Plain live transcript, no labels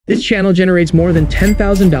This channel generates more than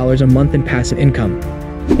 $10,000 a month in passive income.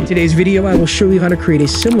 In today's video, I will show you how to create a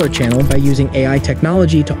similar channel by using AI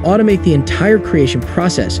technology to automate the entire creation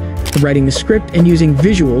process, from writing the script and using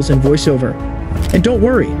visuals and voiceover. And don't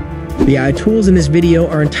worry, the AI tools in this video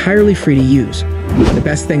are entirely free to use. The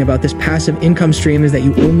best thing about this passive income stream is that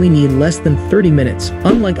you only need less than 30 minutes,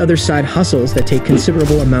 unlike other side hustles that take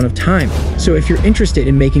considerable amount of time. So if you're interested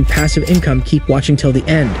in making passive income, keep watching till the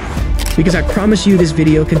end, because I promise you this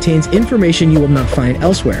video contains information you will not find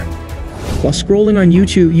elsewhere. While scrolling on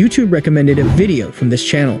YouTube recommended a video from this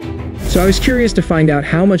channel. So I was curious to find out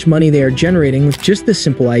how much money they are generating with just this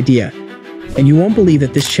simple idea. And you won't believe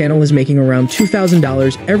that this channel is making around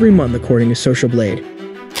 $2,000 every month according to Social Blade.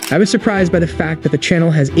 I was surprised by the fact that the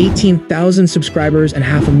channel has 18,000 subscribers and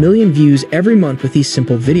 500,000 views every month with these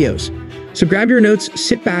simple videos. So grab your notes,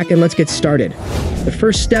 sit back, and let's get started. The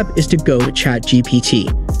first step is to go to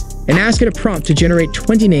ChatGPT and ask it a prompt to generate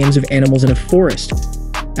 20 names of animals in a forest.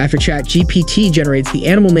 After ChatGPT generates the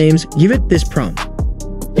animal names, give it this prompt.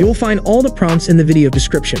 You will find all the prompts in the video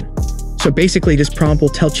description. So basically, this prompt will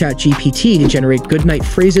tell ChatGPT to generate goodnight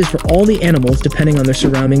phrases for all the animals depending on their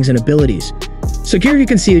surroundings and abilities. So here you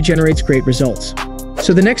can see it generates great results.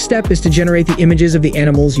 So the next step is to generate the images of the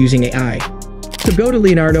animals using AI. So go to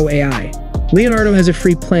Leonardo AI. Leonardo has a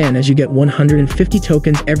free plan as you get 150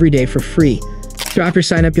 tokens every day for free. So after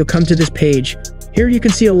sign up, you'll come to this page. Here you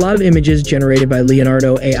can see a lot of images generated by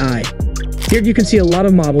Leonardo AI. Here you can see a lot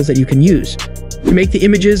of models that you can use. To make the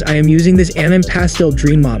images, I am using this Anime Pastel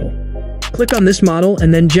Dream model. Click on this model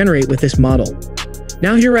and then generate with this model.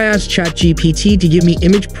 Now here I ask ChatGPT to give me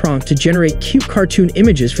image prompt to generate cute cartoon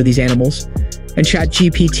images for these animals. And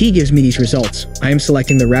ChatGPT gives me these results. I am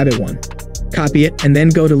selecting the rabbit one. Copy it and then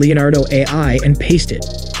go to Leonardo AI and paste it.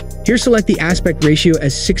 Here select the aspect ratio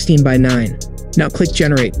as 16:9. Now click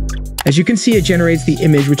generate. As you can see, it generates the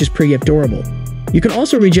image, which is pretty adorable. You can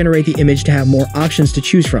also regenerate the image to have more options to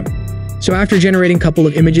choose from. So after generating a couple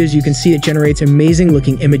of images, you can see it generates amazing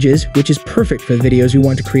looking images, which is perfect for the videos we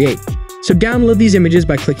want to create. So download these images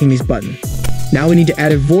by clicking these buttons. Now we need to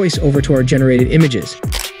add a voice over to our generated images.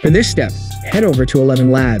 For this step, head over to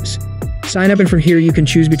 11 Labs. Sign up, and from here you can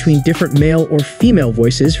choose between different male or female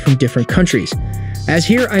voices from different countries. As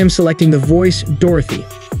here I am selecting the voice Dorothy.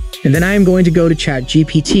 And then I am going to go to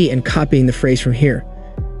ChatGPT and copying the phrase from here.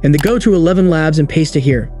 And then go to 11 Labs and paste it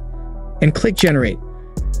here. And click generate.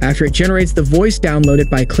 After it generates the voice, download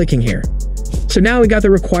it by clicking here. So now we got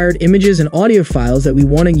the required images and audio files that we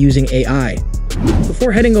wanted using AI.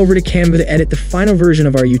 Before heading over to Canva to edit the final version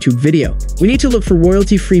of our YouTube video, we need to look for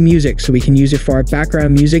royalty-free music so we can use it for our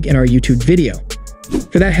background music in our YouTube video.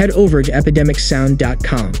 For that, head over to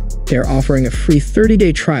epidemicsound.com. They are offering a free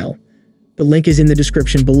 30-day trial. The link is in the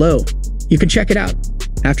description below. You can check it out.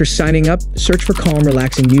 After signing up, search for calm,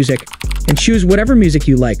 relaxing music and choose whatever music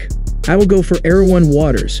you like. I will go for Erewhon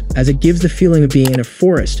Waters, as it gives the feeling of being in a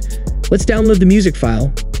forest. Let's download the music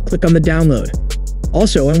file. Click on the download.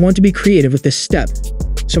 Also, I want to be creative with this step.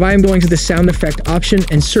 So I am going to the sound effect option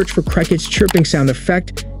and search for crickets chirping sound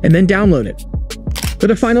effect and then download it. For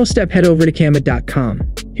the final step, head over to canva.com.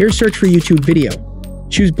 Here search for YouTube video.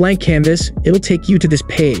 Choose blank canvas. It'll take you to this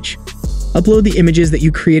page. Upload the images that you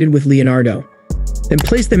created with Leonardo. Then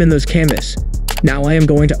place them in those canvas. Now I am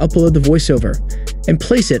going to upload the voiceover and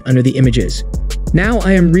place it under the images. Now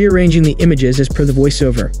I am rearranging the images as per the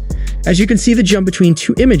voiceover. As you can see, the jump between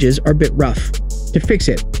two images are a bit rough. To fix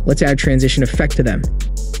it, let's add transition effect to them.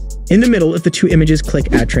 In the middle of the two images,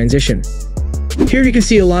 click add transition. Here you can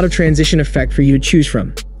see a lot of transition effect for you to choose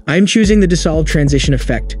from. I am choosing the dissolve transition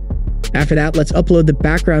effect. After that, let's upload the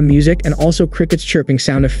background music and also crickets chirping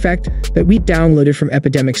sound effect that we downloaded from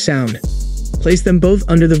Epidemic Sound. Place them both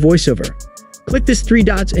under the voiceover. Click this three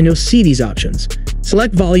dots and you'll see these options.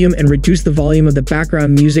 Select volume and reduce the volume of the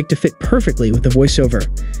background music to fit perfectly with the voiceover.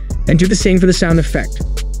 And do the same for the sound effect.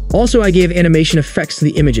 Also, I gave animation effects to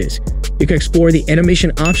the images. You can explore the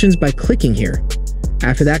animation options by clicking here.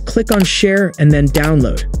 After that, click on share and then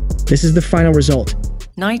download. This is the final result.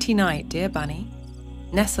 Nighty night, dear bunny.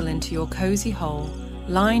 Nestle into your cozy hole,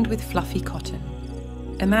 lined with fluffy cotton.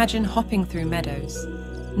 Imagine hopping through meadows,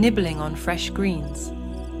 nibbling on fresh greens.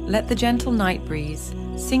 Let the gentle night breeze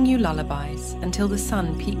sing you lullabies until the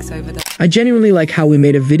sun peeks over the... I genuinely like how we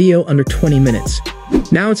made a video under 20 minutes.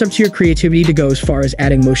 Now it's up to your creativity to go as far as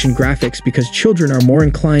adding motion graphics, because children are more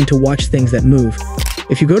inclined to watch things that move.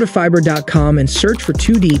 If you go to fiverr.com and search for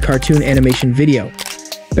 2D cartoon animation video,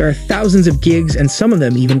 there are thousands of gigs and some of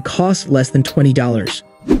them even cost less than $20.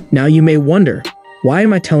 Now you may wonder, why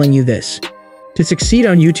am I telling you this? To succeed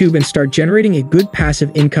on YouTube and start generating a good passive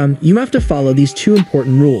income, you have to follow these two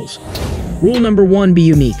important rules. Rule number 1, be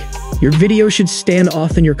unique. Your video should stand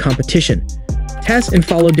off than your competition. Test and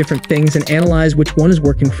follow different things and analyze which one is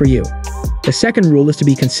working for you. The second rule is to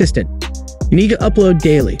be consistent. You need to upload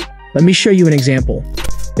daily. Let me show you an example.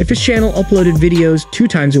 If his channel uploaded videos 2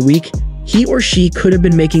 times a week, he or she could have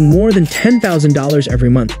been making more than $10,000 every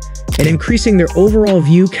month and increasing their overall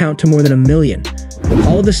view count to more than 1 million.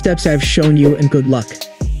 Follow the steps I've shown you and good luck.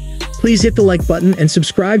 Please hit the like button and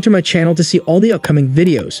subscribe to my channel to see all the upcoming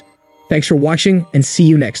videos. Thanks for watching and see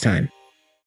you next time.